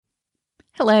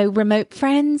Hello, remote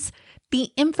friends.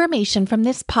 The information from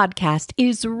this podcast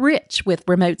is rich with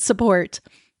remote support,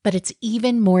 but it's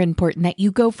even more important that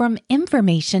you go from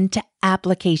information to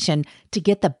application to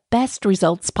get the best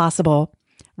results possible.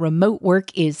 Remote work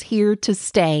is here to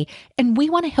stay, and we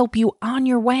want to help you on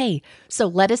your way. So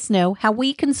let us know how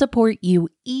we can support you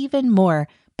even more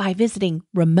by visiting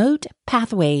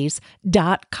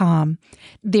remotepathways.com.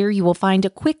 There you will find a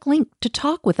quick link to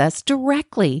talk with us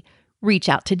directly. Reach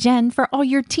out to Jen for all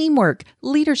your teamwork,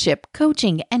 leadership,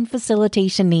 coaching, and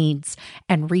facilitation needs.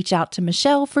 And reach out to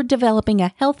Michelle for developing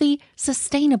a healthy,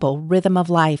 sustainable rhythm of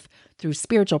life through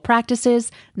spiritual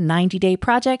practices, 90-day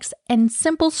projects, and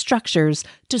simple structures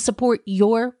to support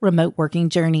your remote working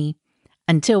journey.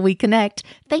 Until we connect,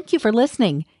 thank you for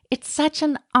listening. It's such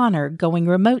an honor going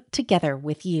remote together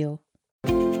with you.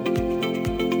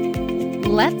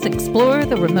 Let's explore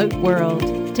the remote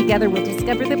world. Together we'll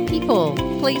discover the people,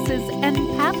 places, and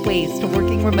pathways to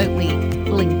working remotely.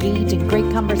 We'll engage in great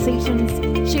conversations,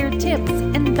 share tips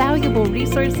and valuable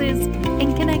resources,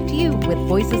 and connect you with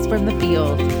voices from the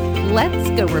field. Let's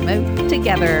go remote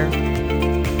together.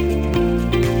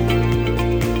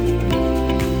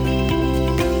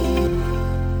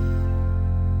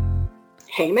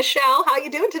 Hey, Michelle, how you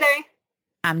doing today?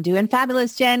 I'm doing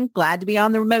fabulous, Jen. Glad to be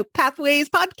on the Remote Pathways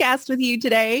podcast with you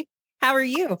today. How are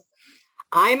you?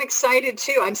 I'm excited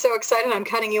too. I'm so excited I'm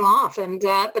cutting you off.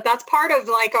 But that's part of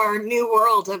like our new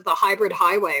world of the hybrid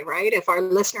highway, right? If our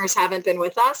listeners haven't been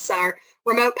with us, our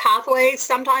remote pathways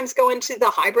sometimes go into the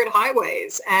hybrid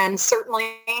highways. And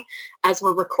certainly as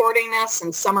we're recording this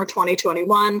in summer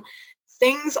 2021,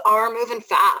 things are moving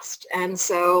fast. And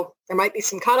so there might be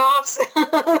some cutoffs.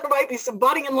 There might be some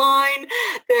butting in line.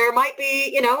 There might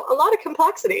be, a lot of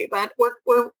complexity, but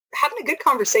we're having a good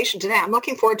conversation today. I'm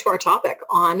looking forward to our topic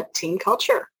on team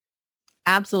culture.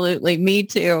 Absolutely. Me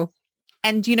too.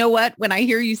 And you know what? When I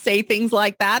hear you say things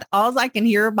like that, all I can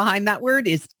hear behind that word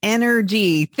is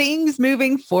energy, things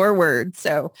moving forward.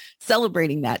 So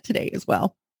celebrating that today as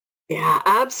well. Yeah,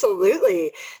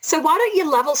 absolutely. So why don't you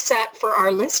level set for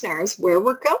our listeners where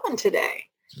we're going today?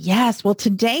 Yes. Well,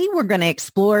 today we're going to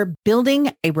explore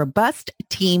building a robust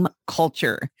team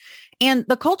culture. And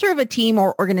the culture of a team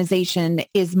or organization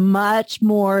is much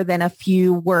more than a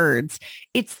few words.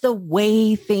 It's the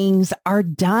way things are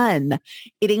done.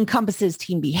 It encompasses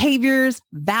team behaviors,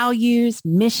 values,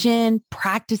 mission,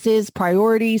 practices,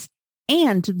 priorities,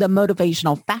 and the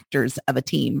motivational factors of a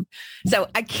team. So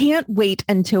I can't wait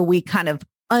until we kind of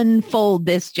unfold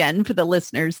this, Jen, for the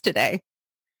listeners today.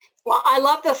 Well, I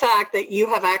love the fact that you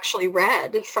have actually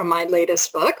read from my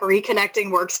latest book, Reconnecting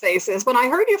Workspaces. When I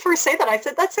heard you first say that, I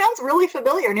said, that sounds really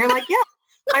familiar. And you're like, yeah,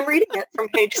 I'm reading it from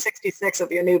page 66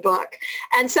 of your new book.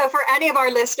 And so for any of our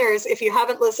listeners, if you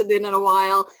haven't listened in a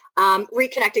while,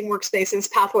 Reconnecting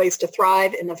Workspaces, Pathways to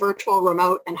Thrive in the Virtual,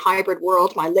 Remote, and Hybrid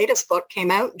World. My latest book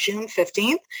came out June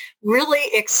 15th. Really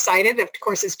excited. Of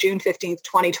course, it's June 15th,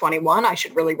 2021. I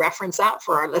should really reference that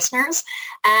for our listeners.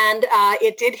 And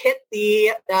it did hit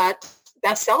the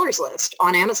bestsellers list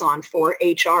on Amazon for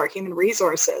HR, human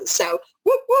resources. So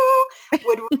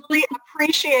would really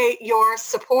appreciate your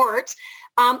support.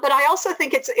 But I also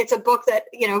think it's a book that,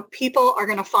 people are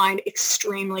going to find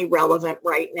extremely relevant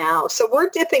right now. So we're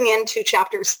dipping into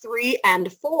chapters 3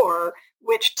 and 4,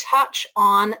 which touch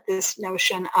on this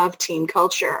notion of team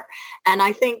culture. And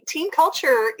I think team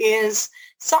culture is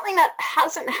something that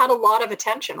hasn't had a lot of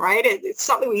attention, right? It's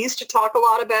something we used to talk a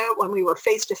lot about when we were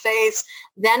face-to-face.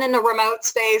 Then in the remote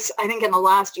space, I think in the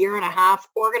last year and a half,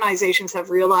 organizations have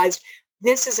realized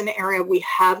this is an area we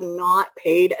have not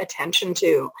paid attention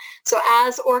to. So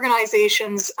as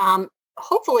organizations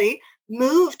hopefully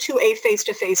move to a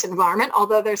face-to-face environment,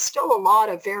 although there's still a lot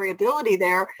of variability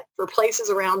there for places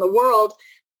around the world,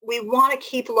 we want to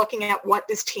keep looking at what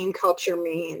does team culture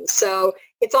mean. So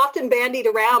it's often bandied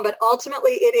around, but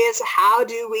ultimately it is, how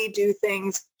do we do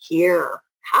things here?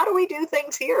 How do we do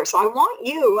things here? So I want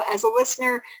you as a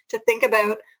listener to think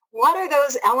about, what are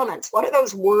those elements? What are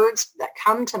those words that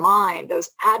come to mind, those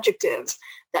adjectives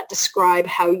that describe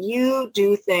how you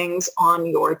do things on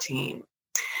your team?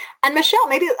 And Michelle,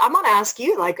 maybe I'm going to ask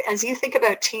you, as you think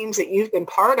about teams that you've been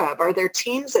part of, are there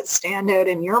teams that stand out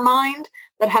in your mind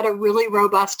that had a really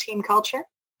robust team culture?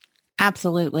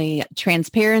 Absolutely.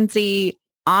 Transparency,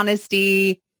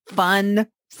 honesty, fun,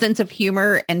 sense of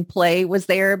humor and play was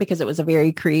there because it was a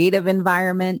very creative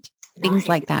environment. Things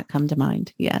like that come to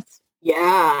mind. Yes.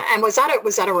 Yeah. And was that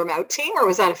a remote team or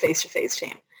was that a face-to-face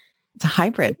team? It's a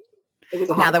hybrid. It was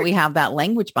a hybrid. Now that we have that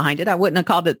language behind it, I wouldn't have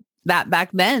called it that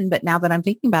back then, but now that I'm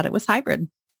thinking about it, it was hybrid.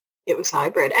 It was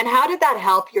hybrid. And how did that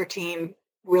help your team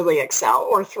really excel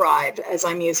or thrive, as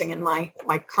I'm using in my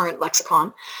current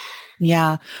lexicon.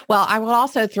 Yeah. Well, I will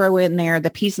also throw in there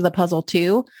the piece of the puzzle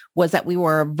too was that we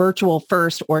were a virtual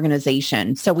first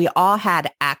organization. So we all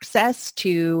had access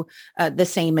to the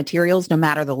same materials, no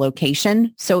matter the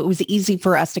location. So it was easy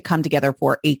for us to come together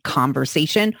for a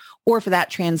conversation or for that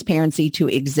transparency to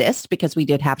exist because we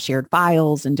did have shared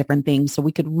files and different things. So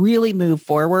we could really move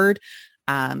forward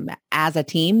as a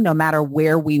team, no matter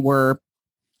where we were,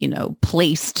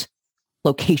 placed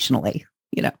locationally,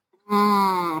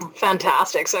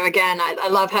 Fantastic. So again, I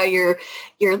love how you're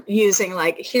using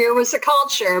like, here was the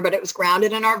culture, but it was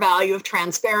grounded in our value of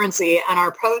transparency, and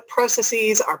our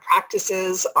processes, our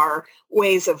practices, our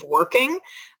ways of working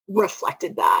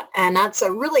reflected that. And that's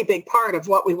a really big part of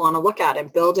what we want to look at in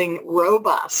building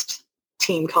robust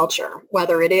team culture,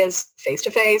 whether it is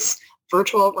face-to-face,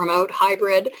 virtual, remote,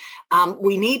 hybrid.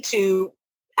 We need to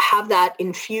have that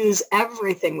infuse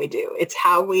everything we do. It's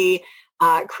how we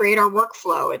create our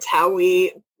workflow. It's how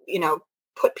we,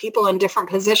 put people in different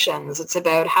positions. It's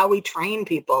about how we train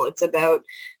people. It's about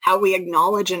how we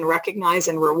acknowledge and recognize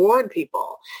and reward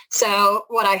people. So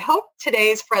what I hope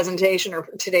today's presentation, or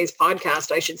today's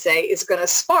podcast, I should say, is going to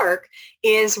spark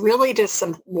is really just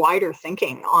some wider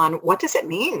thinking on what does it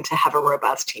mean to have a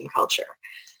robust team culture.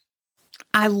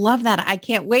 I love that. I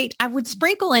can't wait. I would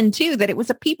sprinkle in too that it was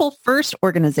a people first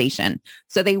organization.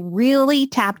 So they really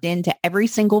tapped into every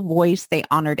single voice. They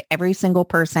honored every single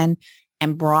person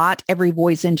and brought every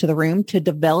voice into the room to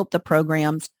develop the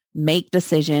programs, make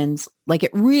decisions. Like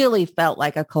it really felt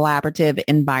like a collaborative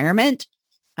environment.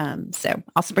 So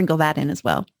I'll sprinkle that in as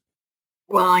well.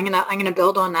 Well, I'm gonna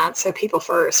build on that. So people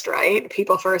first, right?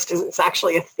 People first is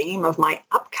actually a theme of my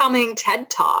upcoming TED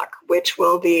Talk, which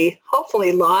will be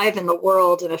hopefully live in the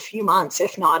world in a few months,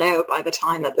 if not out by the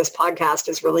time that this podcast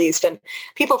is released. And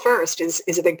people first is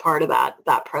a big part of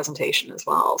that presentation as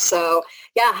well. So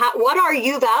yeah, what are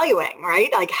you valuing,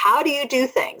 right? Like how do you do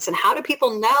things, and how do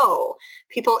people know?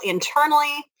 People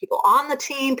internally, people on the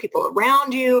team, people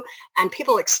around you, and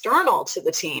people external to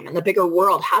the team and the bigger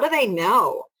world. How do they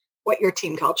know what your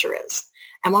team culture is?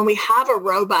 And when we have a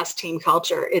robust team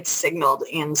culture, it's signaled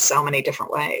in so many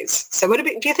different ways. So do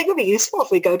you think it would be useful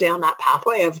if we go down that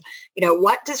pathway of,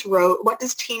 what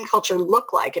does team culture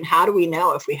look like, and how do we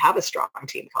know if we have a strong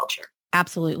team culture?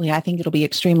 Absolutely. I think it'll be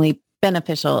extremely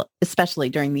beneficial,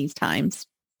 especially during these times.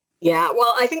 Yeah,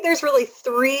 well, I think there's really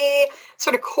three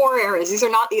sort of core areas. These are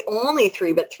not the only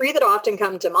three, but three that often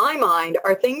come to my mind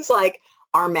are things like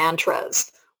our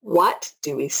mantras. What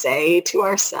do we say to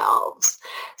ourselves?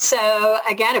 So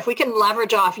again, if we can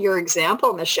leverage off your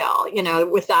example, Michelle,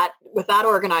 with that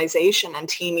organization and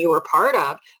team you were part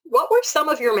of, what were some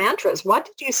of your mantras? What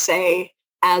did you say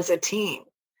as a team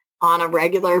on a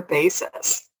regular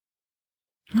basis?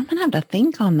 I'm going to have to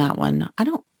think on that one. I'm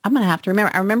going to have to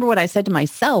remember. I remember what I said to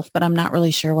myself, but I'm not really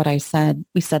sure what we said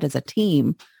as a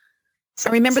team. I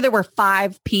remember there were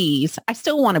 5 Ps. I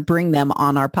still want to bring them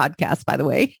on our podcast, by the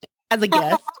way, as a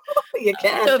guest. You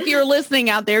can. So if you're listening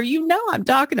out there, I'm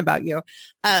talking about you.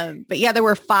 But yeah, there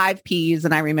were 5 Ps,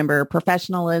 and I remember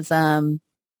professionalism,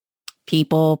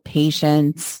 people,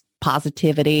 patience,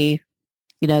 positivity.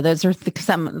 Those are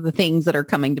some of the things that are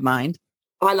coming to mind.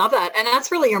 Oh, I love that. And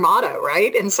that's really your motto,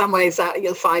 right? In some ways,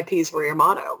 your 5 Ps were your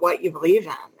motto, what you believe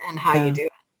in and how you do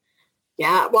it.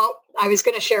 Yeah, well, I was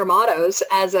going to share mottos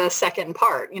as a second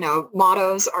part.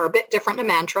 Mottos are a bit different than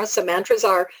mantras. So mantras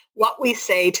are what we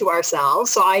say to ourselves.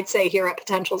 So I'd say here at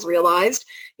Potentials Realized,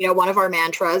 one of our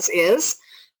mantras is,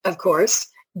 of course,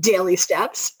 daily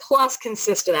steps plus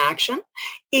consistent action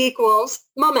equals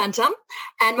momentum.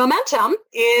 And momentum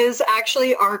is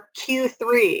actually our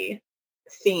Q3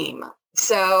 theme.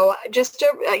 So just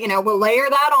to, we'll layer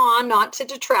that on, not to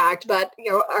detract, but,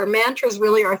 our mantras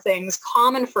really are things,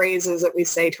 common phrases that we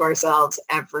say to ourselves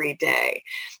every day.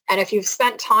 And if you've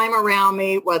spent time around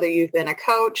me, whether you've been a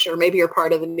coach or maybe you're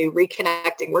part of the new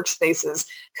Reconnecting Workspaces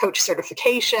coach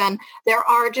certification, there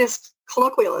are just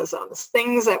colloquialisms,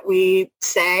 things that we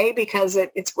say because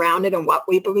it's grounded in what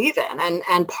we believe in.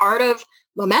 And part of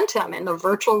momentum in the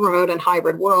virtual, remote, and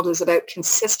hybrid world is about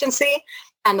consistency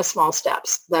and the small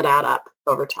steps that add up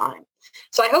over time.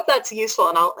 So I hope that's useful.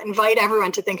 And I'll invite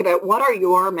everyone to think about what are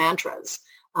your mantras.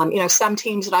 Some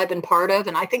teams that I've been part of,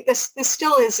 and I think this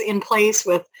still is in place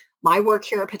with my work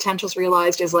here at Potentials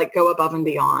Realized, is like go above and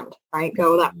beyond, right?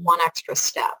 Go that one extra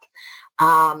step.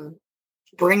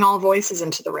 Bring all voices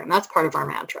into the room. That's part of our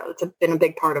mantra. It's been a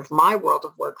big part of my world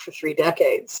of work for 3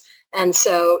 decades. And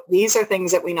so these are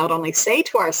things that we not only say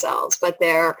to ourselves, but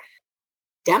they're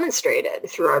demonstrated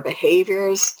through our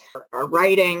behaviors, our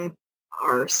writing,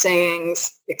 our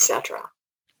sayings, etc.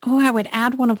 Oh, I would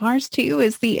add one of ours too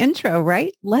is the intro,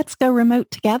 right? Let's go remote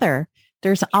together.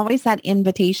 There's always that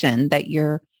invitation that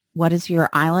what is your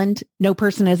island? No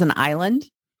person is an island.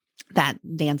 That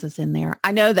dances in there.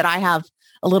 I know that I have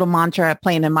a little mantra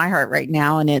playing in my heart right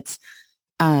now, and it's,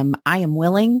 I am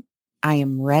willing, I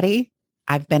am ready,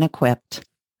 I've been equipped.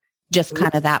 Just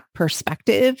kind of that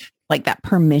perspective, like that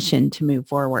permission to move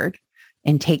forward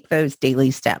and take those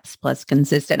daily steps plus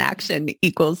consistent action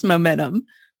equals momentum.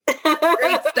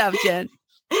 Great stuff, Jen.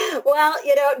 Well,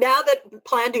 now that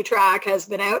Plan Do Track has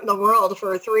been out in the world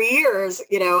for 3 years,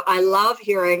 I love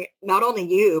hearing not only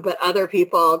you, but other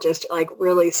people just like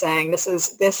really saying, this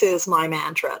is my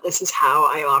mantra. This is how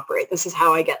I operate. This is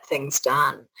how I get things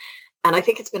done. And I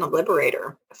think it's been a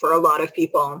liberator for a lot of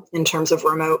people in terms of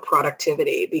remote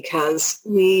productivity, because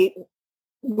we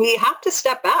have to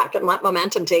step back and let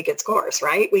momentum take its course,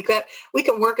 right? We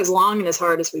can work as long and as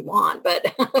hard as we want,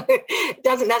 but it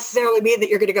doesn't necessarily mean that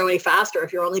you're going to go any faster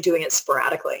if you're only doing it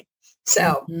sporadically.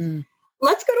 So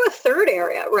let's go to a third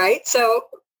area, right? So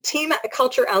team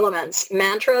culture elements,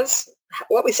 mantras,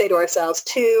 what we say to ourselves,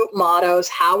 2 mottos,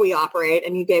 how we operate.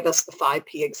 And you gave us the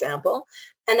 5P example.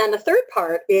 And then the third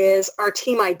part is our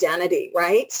team identity,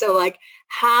 right? So like,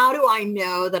 how do I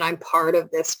know that I'm part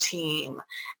of this team?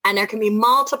 And there can be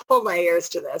multiple layers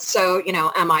to this. So,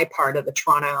 am I part of the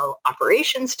Toronto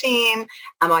operations team?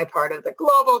 Am I part of the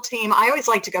global team? I always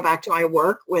like to go back to my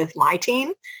work with my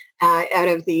team out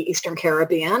of the Eastern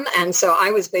Caribbean. And so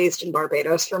I was based in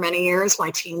Barbados for many years.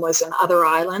 My team was in other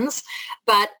islands,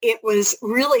 but it was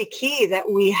really key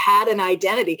that we had an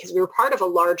identity because we were part of a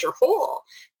larger whole.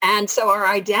 And so our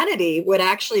identity would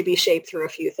actually be shaped through a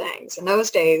few things. In those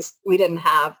days, we didn't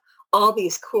have all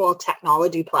these cool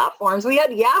technology platforms. We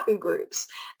had Yahoo groups,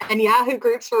 and Yahoo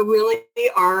groups were really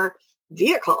our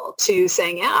vehicle to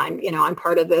saying, yeah, I'm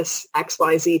part of this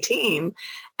XYZ team.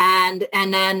 And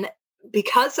then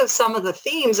because of some of the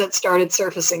themes that started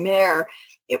surfacing there,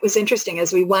 it was interesting.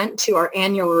 As we went to our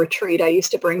annual retreat, I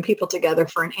used to bring people together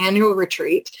for an annual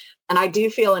retreat. And I do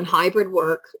feel in hybrid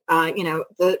work,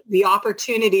 the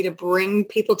opportunity to bring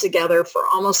people together for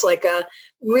almost like a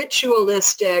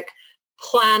ritualistic,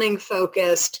 planning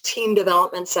focused team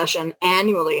development session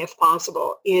annually, if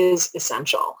possible, is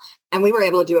essential. And we were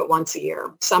able to do it once a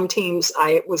year. Some teams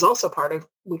I was also part of,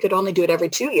 we could only do it every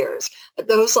 2 years. But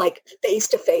those like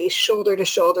face-to-face,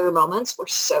 shoulder-to-shoulder moments were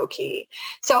so key.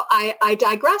 So I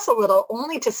digress a little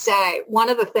only to say one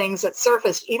of the things that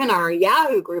surfaced, even our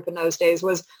Yahoo group in those days,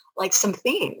 was like some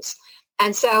themes.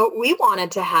 And so we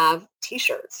wanted to have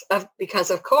T-shirts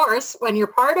because, of course, when you're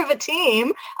part of a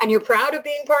team and you're proud of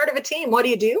being part of a team, what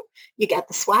do? You get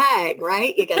the swag,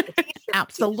 right? You get the T-shirts.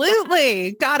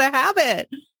 Absolutely. Gotta have it.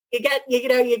 You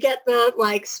get the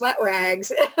like sweat rags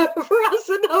for us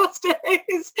in those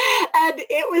days. And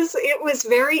it was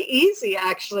very easy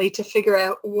actually to figure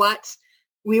out what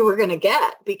we were going to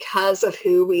get because of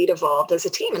who we'd evolved as a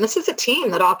team. And this is a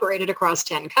team that operated across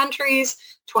 10 countries,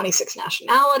 26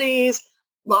 nationalities,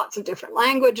 lots of different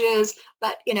languages,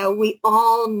 but we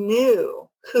all knew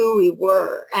who we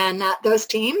were. And those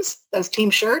team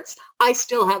shirts, I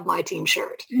still have my team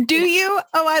shirt. Do you?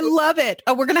 Oh, I love it.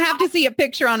 Oh, we're going to have to see a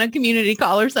picture on a community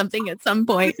call or something at some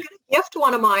point. I was going to gift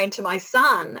one of mine to my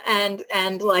son. And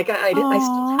like, I still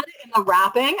had it in the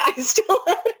wrapping. I still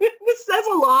had it. This says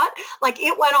a lot. Like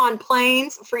it went on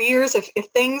planes for years. If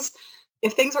things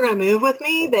were going to move with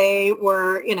me, they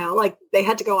were, like they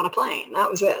had to go on a plane. That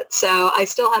was it. So I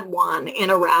still had one in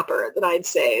a wrapper that I'd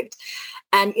saved.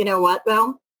 And you know what,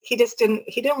 though? He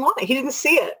didn't want it. He didn't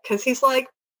see it because he's like,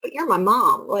 but you're my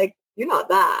mom. Like, you're not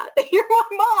that. You're my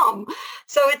mom.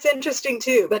 So it's interesting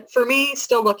too. But for me,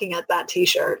 still looking at that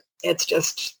T-shirt,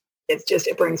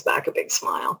 it brings back a big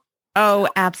smile. Oh,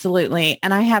 absolutely.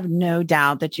 And I have no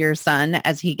doubt that your son,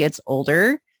 as he gets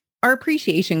older, our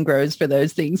appreciation grows for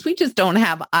those things. We just don't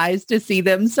have eyes to see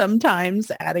them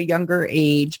sometimes at a younger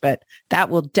age, but that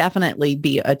will definitely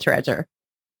be a treasure.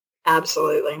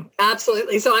 Absolutely.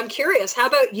 Absolutely. So I'm curious, how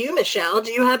about you, Michelle?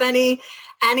 Do you have any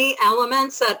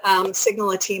elements that signal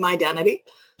a team identity?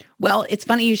 Well, it's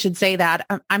funny you should say that.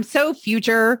 I'm so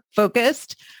future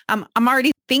focused. I'm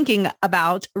already thinking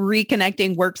about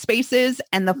reconnecting workspaces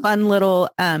and the fun little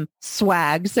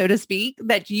swag, so to speak,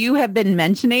 that you have been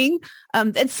mentioning.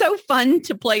 It's so fun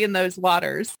to play in those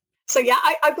waters. So yeah,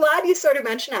 I'm glad you sort of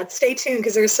mentioned that. Stay tuned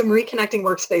because there's some Reconnecting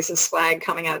Workspaces swag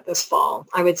coming out this fall.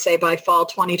 I would say by fall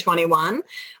 2021,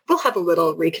 we'll have a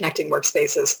little Reconnecting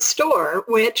Workspaces store,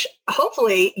 which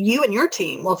hopefully you and your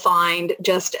team will find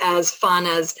just as fun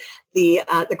as the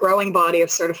growing body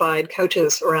of certified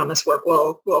coaches around this work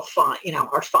will find,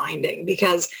 are finding.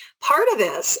 Because part of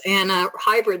this in a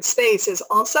hybrid space is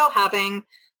also having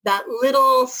that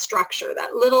little structure,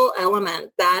 that little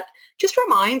element that just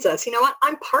reminds us, you know what,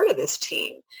 I'm part of this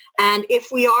team. And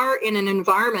if we are in an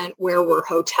environment where we're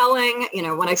hoteling,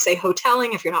 when I say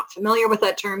hoteling, if you're not familiar with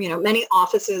that term, many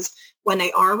offices, when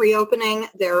they are reopening,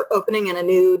 they're opening in a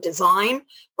new design,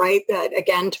 right? That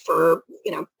again, for,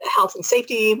 health and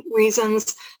safety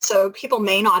reasons. So people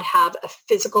may not have a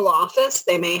physical office.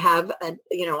 They may have a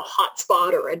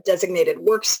hotspot or a designated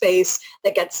workspace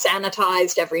that gets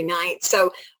sanitized every night.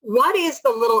 So what is the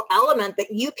little element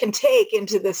that you can take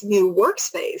into this new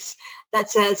workspace that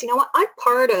says, you know what, I'm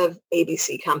part of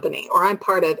ABC company or I'm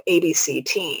part of ABC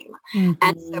team. Mm-hmm.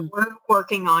 And so we're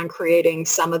working on creating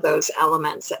some of those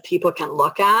elements that people can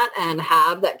look at and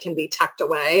have that can be tucked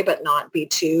away, but not be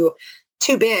too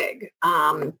big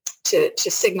to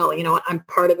signal, you know what, I'm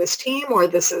part of this team or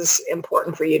this is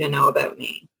important for you to know about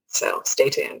me. So stay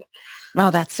tuned.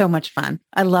 Oh, that's so much fun.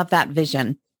 I love that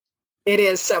vision. It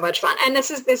is so much fun. And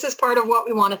this is part of what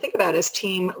we want to think about as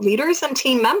team leaders and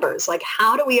team members. Like,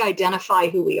 how do we identify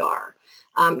who we are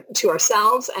to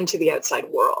ourselves and to the outside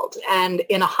world? And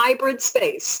in a hybrid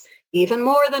space, even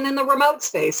more than in the remote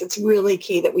space, it's really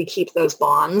key that we keep those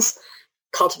bonds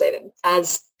cultivated.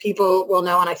 As people will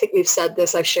know, and I think we've said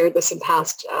this, I've shared this in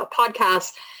past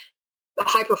podcasts,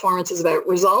 high performance is about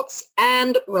results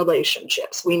and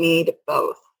relationships. We need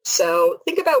both. So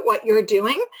think about what you're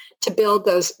doing to build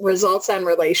those results and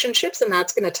relationships, and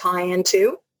that's going to tie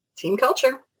into team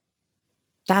culture.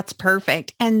 That's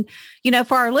perfect. And,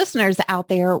 for our listeners out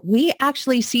there, we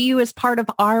actually see you as part of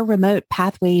our Remote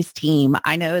Pathways team.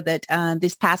 I know that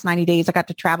this past 90 days, I got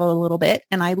to travel a little bit,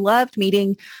 and I loved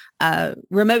meeting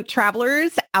remote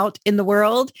travelers out in the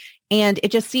world. And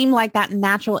it just seemed like that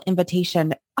natural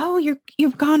invitation. Oh,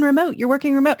 you've gone remote. You're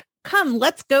working remote. Come,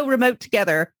 let's go remote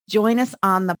together. Join us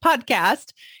on the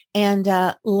podcast and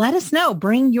let us know.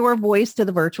 Bring your voice to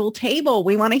the virtual table.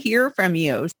 We want to hear from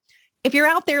you. If you're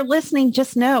out there listening,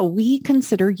 just know we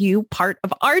consider you part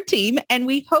of our team and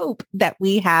we hope that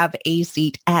we have a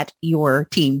seat at your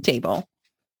team table.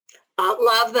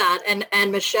 I love that.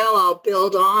 And Michelle, I'll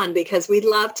build on because we'd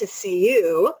love to see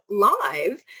you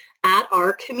live at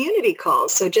our community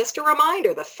calls. So just a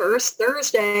reminder, the first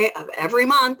Thursday of every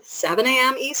month, 7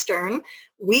 a.m. Eastern,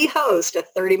 we host a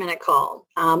 30-minute call.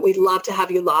 We'd love to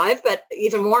have you live, but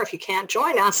even more, if you can't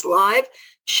join us live,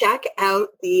 check out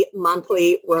the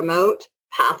monthly Remote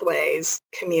Pathways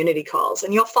community calls,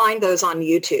 and you'll find those on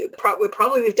YouTube.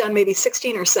 We've done maybe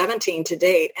 16 or 17 to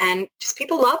date, and just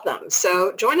people love them.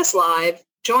 So join us live.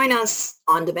 Join us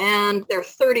on demand. They're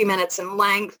 30 minutes in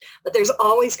length, but there's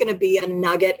always going to be a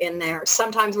nugget in there.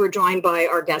 Sometimes we're joined by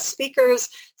our guest speakers.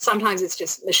 Sometimes it's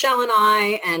just Michelle and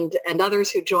I and others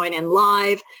who join in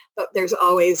live. But there's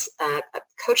always a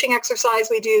coaching exercise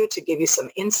we do to give you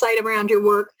some insight around your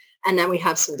work. And then we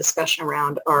have some discussion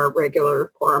around our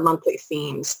regular or our monthly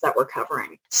themes that we're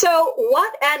covering. So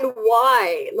what and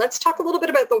why? Let's talk a little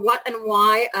bit about the what and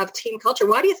why of team culture.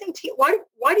 Why do you think why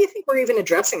do you think we're even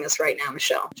addressing this right now,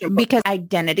 Michelle? Because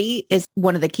identity is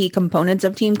one of the key components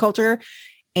of team culture.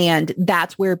 And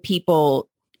that's where people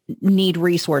need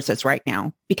resources right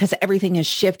now because everything has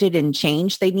shifted and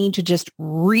changed. They need to just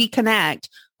reconnect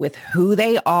with who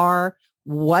they are,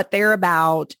 what they're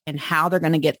about, and how they're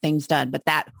going to get things done. But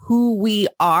that who we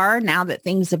are now that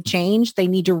things have changed, they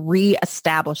need to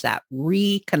reestablish that,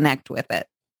 reconnect with it.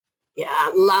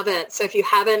 Yeah, love it. So if you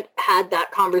haven't had that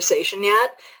conversation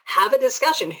yet, have a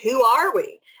discussion. Who are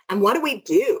we? And what do we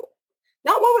do?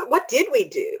 Not what did we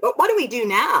do, but what do we do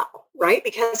now, right?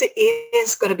 Because it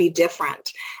is going to be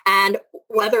different. And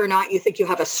whether or not you think you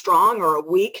have a strong or a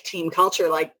weak team culture,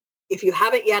 like if you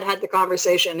haven't yet had the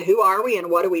conversation, who are we and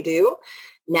what do we do?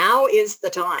 Now is the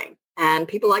time. And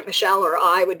people like Michelle or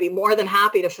I would be more than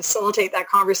happy to facilitate that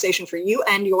conversation for you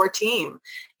and your team.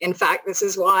 In fact, this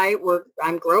is why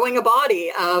I'm growing a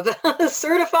body of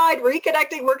certified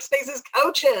reconnecting workspaces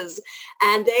coaches.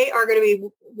 And they are going to be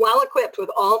well equipped with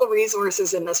all the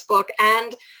resources in this book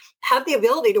and have the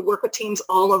ability to work with teams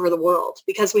all over the world,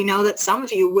 because we know that some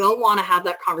of you will want to have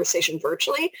that conversation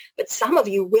virtually, but some of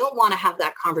you will want to have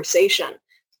that conversation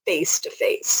face to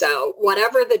face. So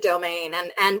whatever the domain,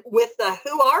 and with the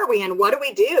who are we and what do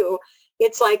we do,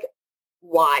 it's like,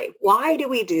 why? Why do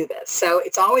we do this? So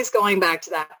it's always going back to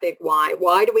that big why.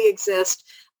 Why do we exist?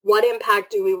 What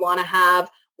impact do we want to have?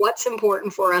 What's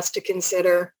important for us to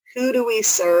consider? Who do we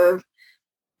serve,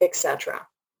 etc.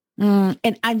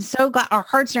 And I'm so glad our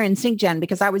hearts are in sync, Jen,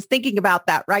 because I was thinking about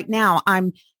that right now.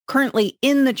 I'm currently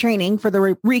in the training for the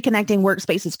Reconnecting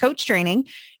Workspaces coach training.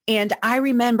 And I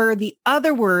remember the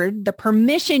other word, the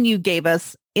permission you gave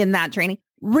us in that training,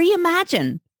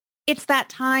 reimagine. It's that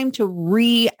time to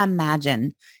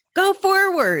reimagine. Go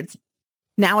forwards.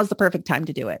 Now is the perfect time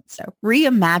to do it. So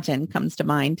reimagine comes to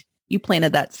mind. You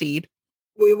planted that seed.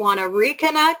 We want to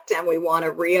reconnect and we want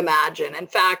to reimagine. In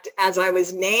fact, as I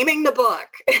was naming the book,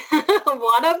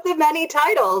 one of the many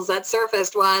titles that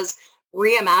surfaced was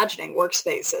Reimagining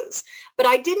Workspaces. But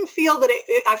I didn't feel that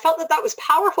I felt that that was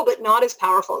powerful, but not as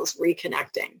powerful as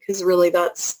reconnecting. Because really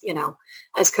that's,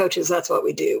 as coaches, that's what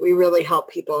we do. We really help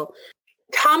people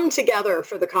come together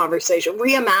for the conversation.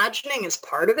 Reimagining is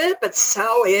part of it, but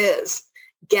so is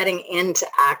getting into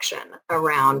action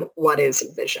around what is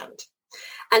envisioned.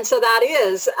 And so that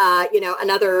is,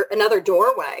 another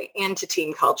doorway into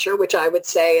team culture, which I would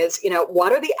say is,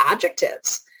 what are the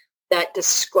adjectives that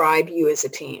describe you as a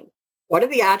team? What are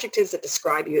the adjectives that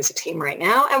describe you as a team right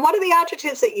now? And what are the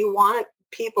adjectives that you want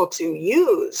people to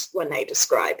use when they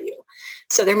describe you?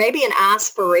 So there may be an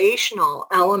aspirational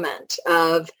element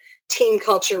of team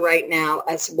culture right now,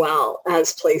 as well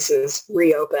as places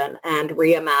reopen and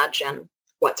reimagine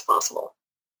what's possible.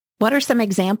 What are some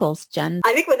examples, Jen?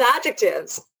 I think with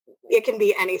adjectives, it can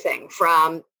be anything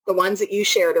from the ones that you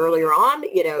shared earlier on,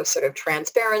 sort of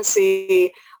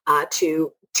transparency,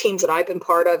 to teams that I've been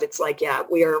part of. It's like,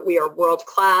 we are world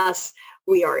class.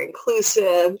 We are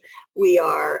inclusive. We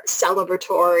are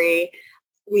celebratory.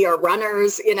 We are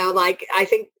runners. I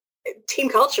think team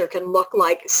culture can look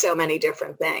like so many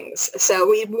different things. So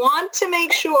we want to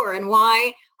make sure, and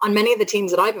why on many of the teams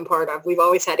that I've been part of, we've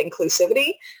always had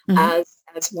inclusivity as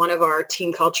one of our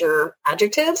team culture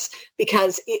adjectives,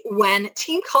 because when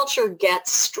team culture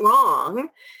gets strong,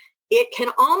 it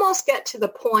can almost get to the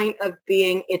point of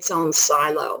being its own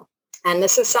silo. And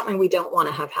this is something we don't want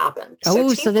to have happen.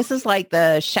 So this is like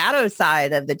the shadow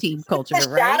side of the team culture, the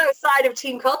right? Shadow side of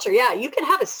team culture. Yeah, you can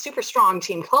have a super strong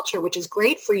team culture, which is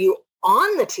great for you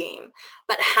on the team.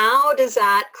 But how does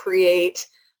that create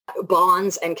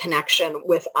bonds and connection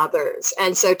with others?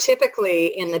 And so typically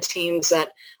in the teams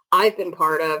that I've been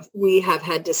part of, we have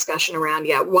had discussion around,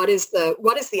 what is the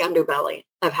underbelly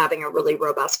of having a really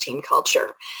robust team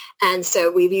culture? And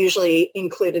so we've usually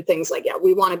included things like,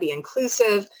 we want to be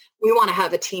inclusive. We want to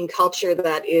have a team culture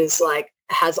that is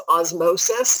has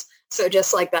osmosis. So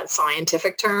just like that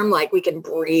scientific term, we can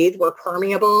breathe, we're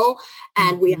permeable,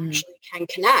 and we actually can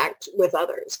connect with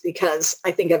others. Because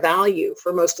I think a value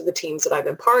for most of the teams that I've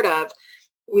been part of,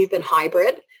 we've been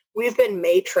hybrid. We've been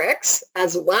matrix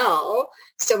as well.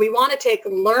 So we want to take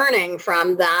learning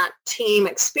from that team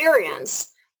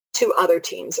experience to other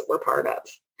teams that we're part of.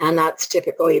 And that's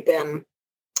typically been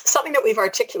something that we've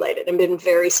articulated and been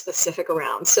very specific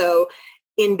around. So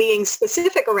in being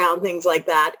specific around things like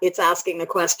that, it's asking the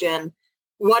question,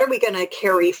 what are we going to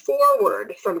carry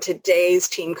forward from today's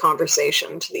team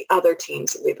conversation to the other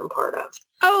teams that we've been part of?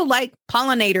 Oh, like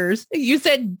pollinators. You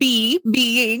said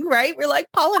being, right? We're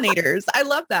like pollinators. I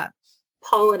love that.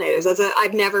 Pollinators.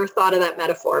 I've never thought of that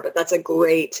metaphor, but that's a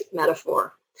great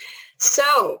metaphor.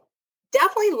 So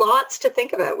definitely lots to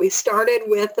think about. We started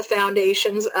with the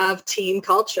foundations of team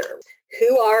culture.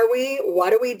 Who are we?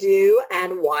 What do we do?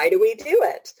 And why do we do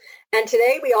it? And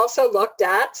today we also looked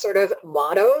at sort of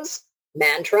mottos,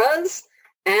 mantras,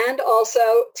 and also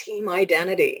team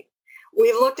identity.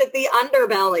 We've looked at the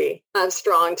underbelly of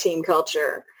strong team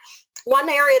culture. One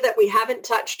area that we haven't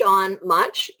touched on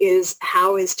much is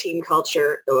how is team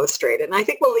culture illustrated? And I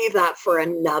think we'll leave that for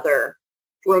another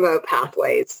Remote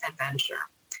Pathways adventure.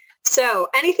 So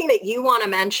anything that you want to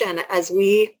mention as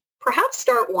we perhaps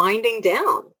start winding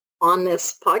down on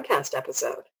this podcast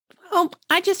episode? Well,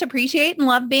 I just appreciate and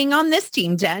love being on this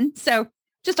team, Jen. So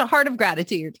just a heart of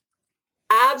gratitude.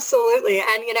 Absolutely.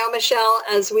 And, Michelle,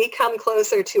 as we come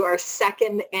closer to our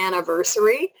second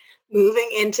anniversary, moving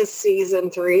into season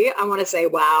 3, I want to say,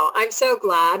 wow, I'm so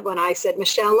glad when I said,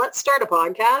 Michelle, let's start a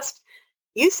podcast.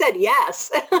 You said yes.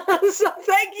 So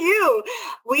thank you.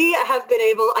 We have been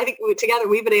able, I think together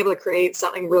we've been able to create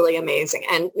something really amazing.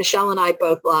 And Michelle and I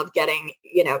both love getting,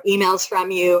 emails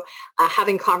from you,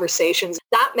 having conversations.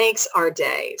 That makes our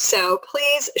day. So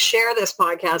please share this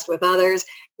podcast with others.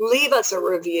 Leave us a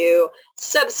review,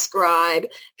 subscribe,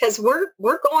 because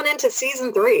we're going into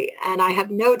season 3. And I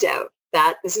have no doubt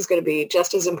that this is going to be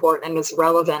just as important and as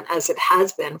relevant as it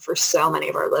has been for so many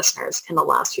of our listeners in the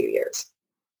last few years.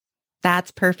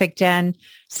 That's perfect, Jen.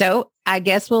 So I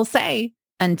guess we'll say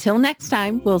until next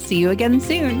time, we'll see you again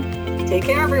soon. Take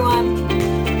care, everyone.